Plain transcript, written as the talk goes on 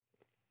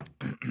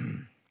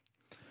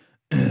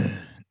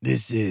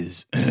This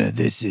is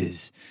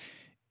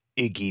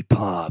Iggy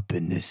Pop,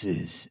 and this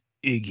is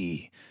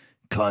Iggy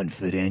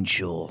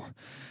Confidential.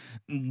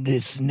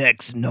 This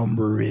next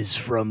number is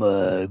from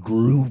a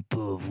group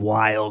of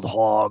wild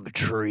hog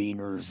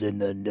trainers in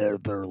the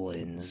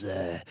Netherlands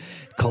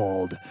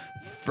called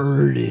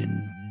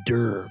Ferdin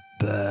Derp.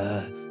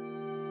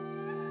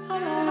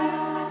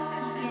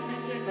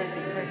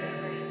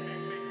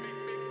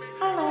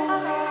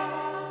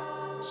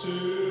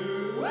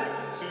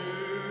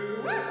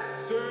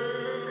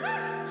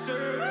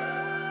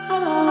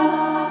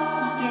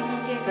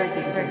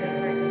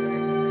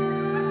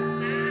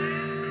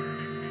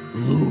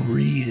 Lou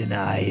Reed and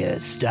I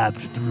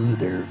stopped through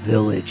their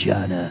village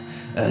on a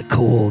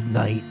cold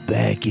night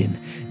back in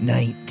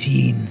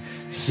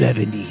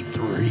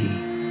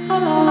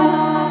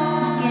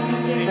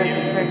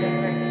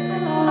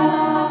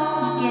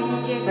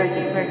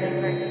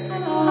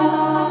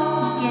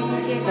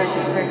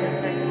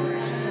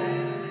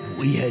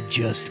We had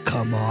just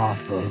come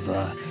off of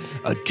a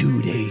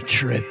 2-day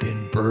trip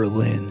in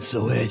Berlin,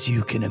 so as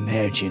you can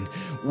imagine,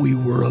 we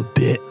were a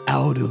bit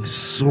out of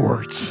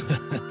sorts.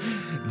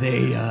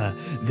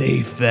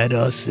 They fed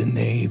us and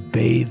they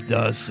bathed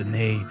us and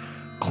they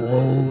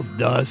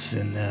clothed us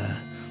and,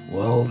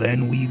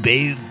 then we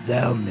bathed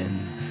them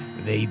and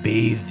they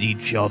bathed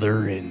each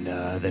other, and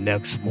the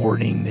next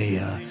morning they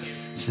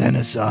sent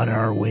us on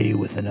our way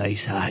with a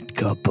nice hot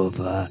cup of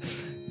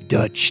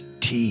Dutch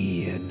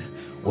tea, and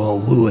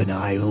Lou and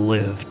I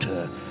live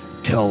to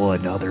tell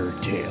another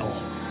tale.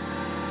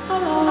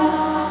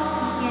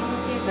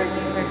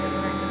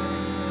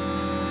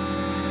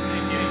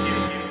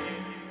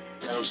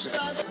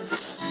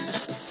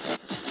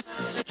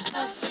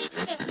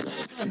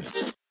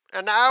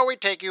 And now we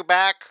take you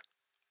back,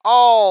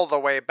 all the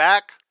way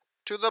back,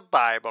 to the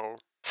Bible.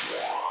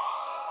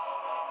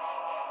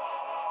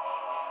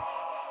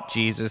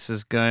 Jesus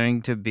is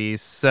going to be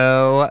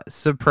so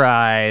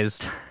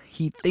surprised.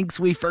 He thinks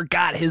we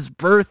forgot his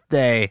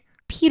birthday.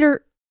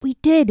 Peter, we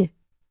did.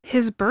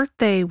 His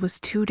birthday was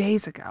 2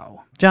 days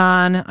ago.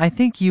 John, I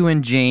think you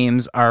and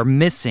James are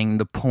missing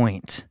the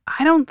point.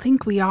 I don't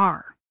think we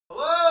are.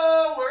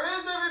 Hello, where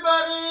is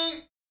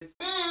everybody? It's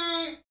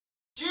me,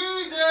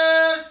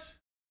 Jesus!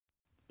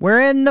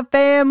 We're in the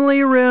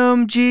family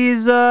room,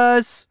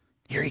 Jesus.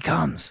 Here he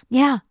comes.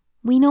 Yeah,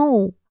 we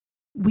know.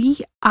 We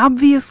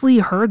obviously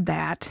heard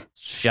that.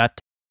 Shut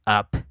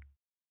up.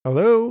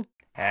 Hello?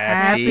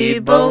 Happy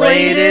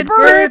belated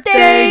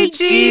birthday,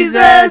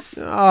 Jesus!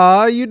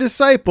 Aw, you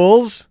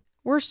disciples.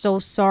 We're so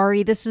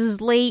sorry this is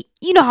late.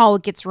 You know how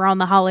it gets around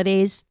the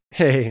holidays.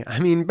 Hey, I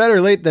mean, better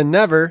late than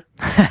never.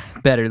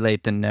 Better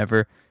late than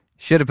never.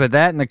 Should have put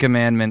that in the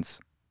commandments.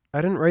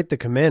 I didn't write the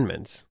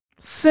commandments.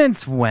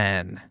 Since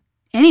when?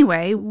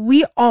 Anyway,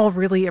 we all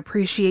really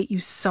appreciate you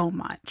so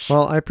much.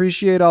 Well, I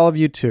appreciate all of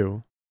you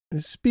too.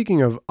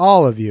 Speaking of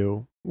all of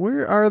you,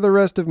 where are the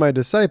rest of my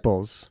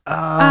disciples?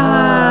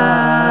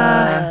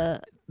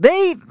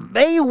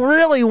 They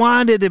really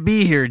wanted to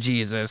be here,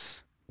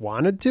 Jesus.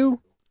 Wanted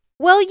to?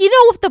 Well, you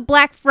know, with the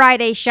Black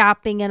Friday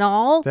shopping and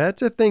all.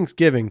 That's a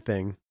Thanksgiving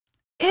thing.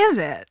 Is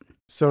it?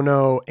 So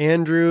no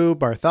Andrew,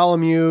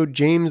 Bartholomew,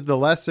 James the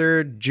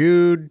Lesser,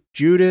 Jude,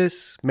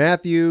 Judas,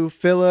 Matthew,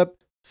 Philip,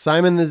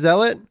 Simon the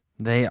Zealot?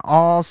 They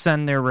all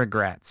send their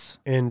regrets.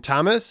 And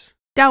Thomas?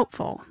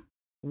 Doubtful.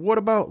 What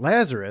about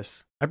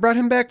Lazarus? I brought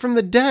him back from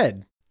the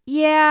dead.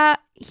 Yeah,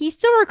 he's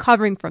still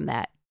recovering from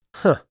that.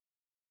 Huh.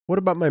 What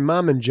about my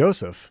mom and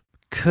Joseph?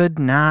 Could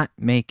not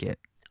make it.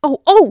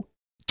 Oh,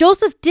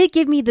 Joseph did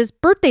give me this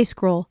birthday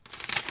scroll.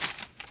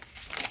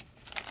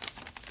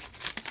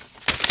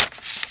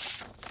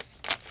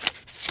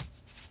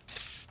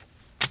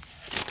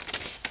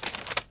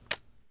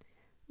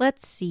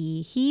 Let's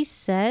see, he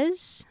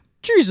says,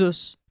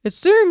 Jesus, it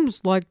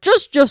seems like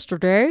just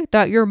yesterday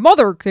that your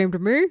mother came to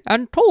me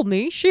and told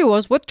me she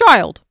was with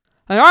child.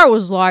 And I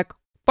was like,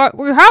 but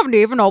we haven't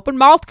even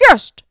open-mouthed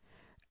kissed.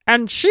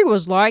 And she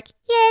was like,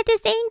 yeah,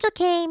 this angel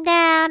came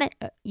down.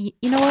 You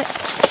know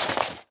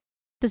what?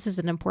 This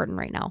isn't important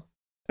right now.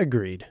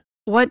 Agreed.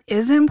 What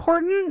is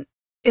important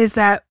is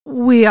that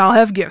we all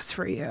have gifts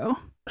for you.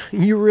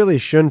 You really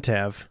shouldn't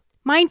have.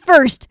 Mine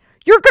first.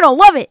 You're gonna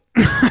love it.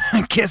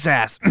 Kiss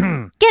ass.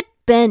 Get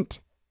bent.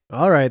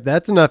 All right,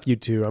 that's enough, you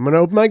two. I'm going to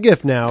open my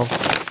gift now.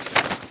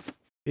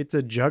 It's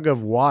a jug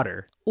of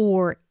water.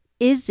 Or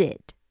is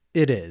it?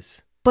 It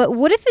is. But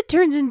what if it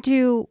turns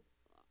into,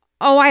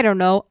 I don't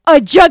know,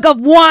 a jug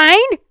of wine?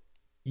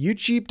 You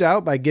cheaped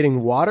out by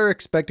getting water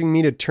expecting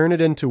me to turn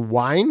it into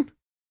wine?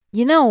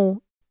 You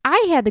know,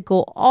 I had to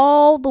go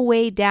all the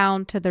way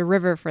down to the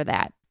river for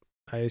that.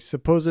 I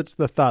suppose it's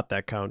the thought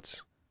that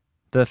counts.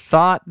 The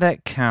thought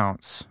that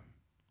counts.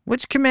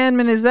 Which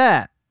commandment is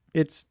that?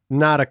 It's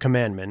not a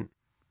commandment.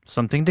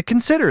 Something to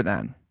consider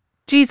then.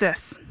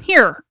 Jesus,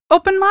 here,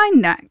 open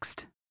mine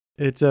next.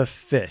 It's a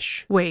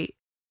fish. Wait,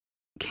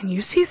 can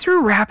you see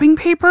through wrapping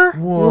paper?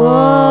 Whoa.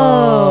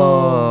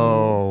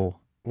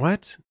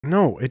 What?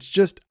 No, it's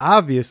just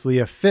obviously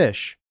a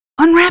fish.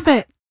 Unwrap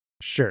it.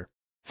 Sure.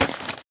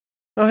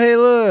 Oh, hey,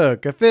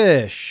 look, a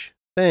fish.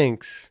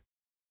 Thanks.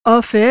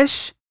 A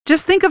fish?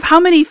 Just think of how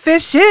many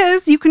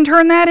fishes you can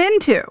turn that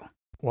into.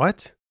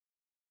 What?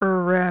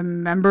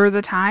 Remember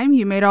the time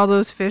you made all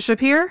those fish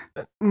appear?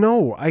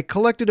 No, I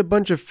collected a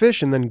bunch of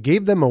fish and then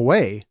gave them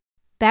away.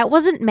 That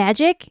wasn't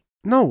magic?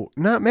 No,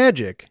 not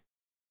magic.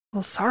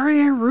 Well, sorry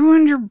I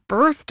ruined your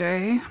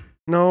birthday.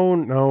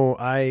 No,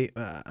 I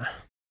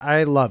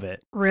love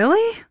it.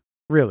 Really?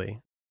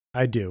 Really,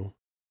 I do.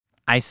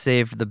 I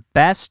saved the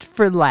best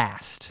for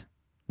last.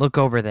 Look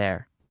over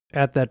there.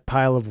 At that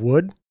pile of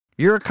wood?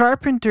 You're a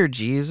carpenter,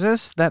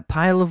 Jesus. That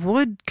pile of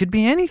wood could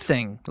be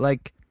anything.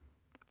 Like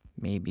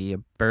maybe a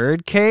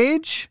bird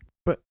cage?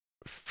 But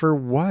for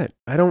what?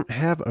 I don't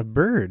have a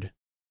bird.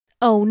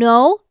 Oh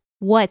no?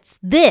 What's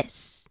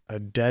this? A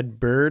dead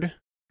bird?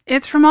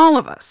 It's from all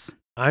of us.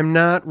 I'm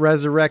not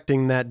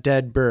resurrecting that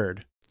dead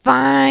bird.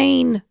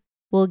 Fine.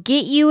 We'll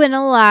get you an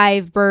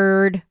alive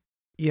bird.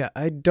 Yeah,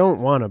 I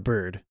don't want a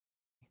bird.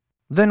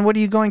 Then what are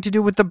you going to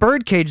do with the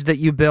bird cage that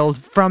you build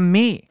from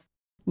me?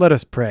 Let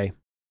us pray.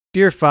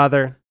 Dear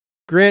Father,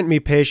 grant me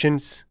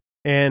patience,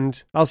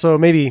 and also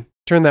maybe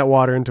turn that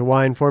water into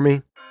wine for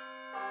me.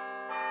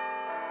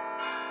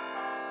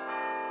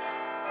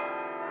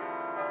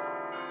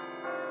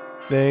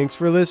 Thanks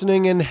for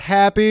listening, and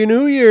Happy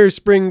New Year,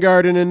 Spring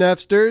Garden and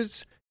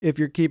Nefsters! If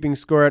you're keeping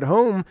score at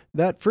home,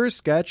 that first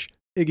sketch,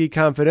 Iggy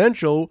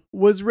Confidential,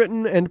 was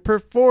written and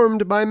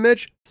performed by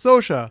Mitch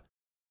Sosha.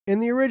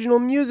 And the original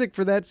music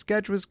for that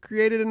sketch was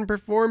created and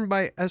performed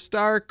by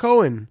Astar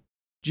Cohen.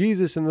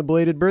 Jesus and the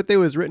Belated Birthday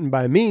was written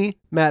by me,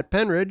 Matt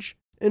Penridge,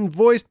 and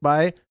voiced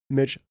by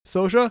Mitch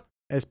Sosha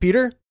as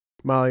Peter,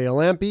 Malia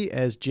Lampe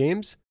as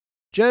James,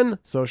 Jen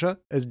Sosha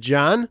as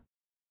John,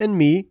 and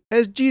me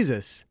as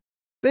Jesus.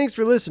 Thanks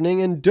for listening,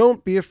 and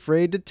don't be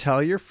afraid to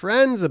tell your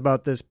friends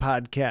about this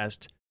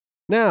podcast.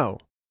 Now,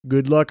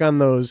 good luck on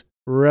those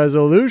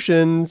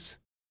resolutions.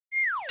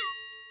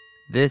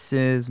 This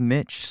is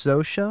Mitch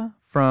Sosha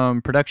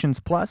from Productions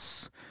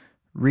Plus,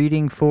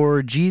 reading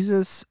for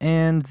Jesus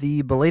and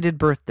the Belated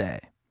Birthday.